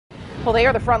Well, they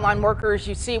are the frontline workers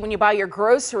you see when you buy your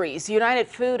groceries. United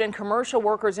Food and Commercial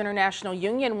Workers International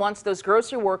Union wants those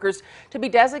grocery workers to be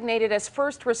designated as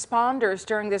first responders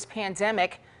during this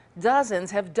pandemic. Dozens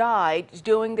have died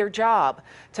doing their job.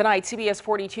 Tonight, CBS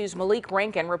 42's Malik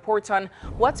Rankin reports on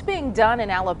what's being done in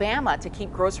Alabama to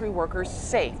keep grocery workers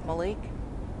safe. Malik.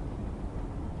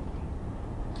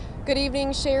 Good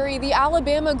evening, Sherry. The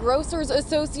Alabama Grocers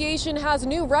Association has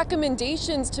new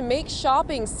recommendations to make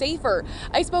shopping safer.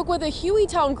 I spoke with a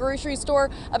Hueytown grocery store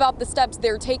about the steps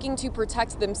they're taking to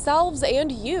protect themselves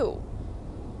and you.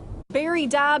 Barry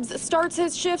Dabbs starts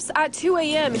his shifts at 2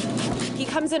 a.m. He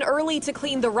comes in early to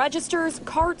clean the registers,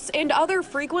 carts, and other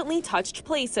frequently touched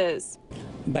places.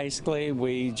 Basically,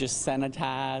 we just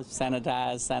sanitize.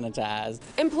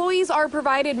 Employees are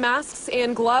provided masks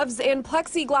and gloves, and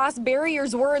plexiglass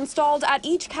barriers were installed at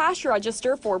each cash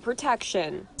register for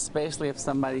protection. Especially if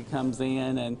somebody comes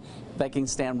in and they can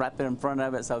stand right there in front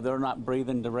of it so they're not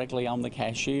breathing directly on the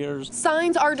cashiers.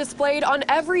 Signs are displayed on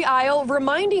every aisle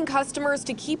reminding customers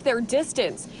to keep their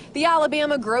distance. The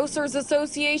Alabama Grocers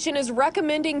Association is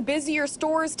recommending busier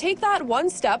stores take that one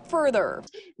step further.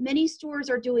 Many stores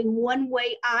are doing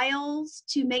one-way aisles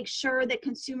to make sure that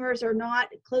consumers are not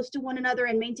close to one another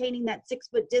and maintaining that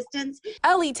 6-foot distance.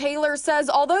 Ellie Taylor says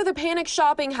although the panic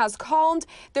shopping has calmed,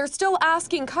 they're still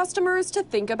asking customers to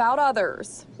think about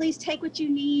others. Please take what you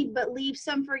need, but leave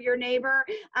some for your neighbor.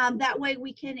 That way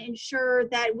we can ensure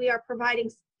that we are providing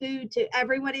food to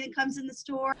everybody that comes in the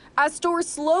store. As stores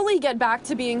slowly get back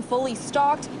to being fully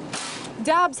stocked,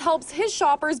 Dabbs helps his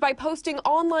shoppers by posting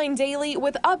online daily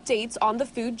with updates on the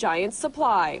food giant's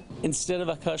supply. Instead of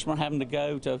a customer having to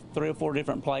go to 3 or 4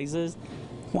 different places,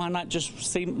 why not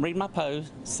just read my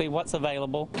post, see what's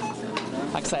available?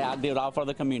 Like I say, I do it all for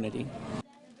the community.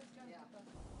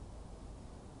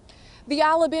 The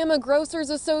Alabama Grocers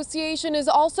Association is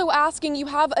also asking you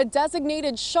have a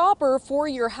designated shopper for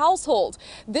your household.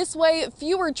 This way,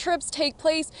 fewer trips take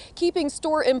place, keeping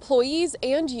store employees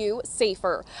and you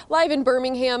safer. Live in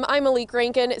Birmingham, I'm Malik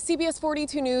Rankin, CBS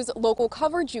 42 News, local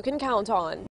coverage you can count on.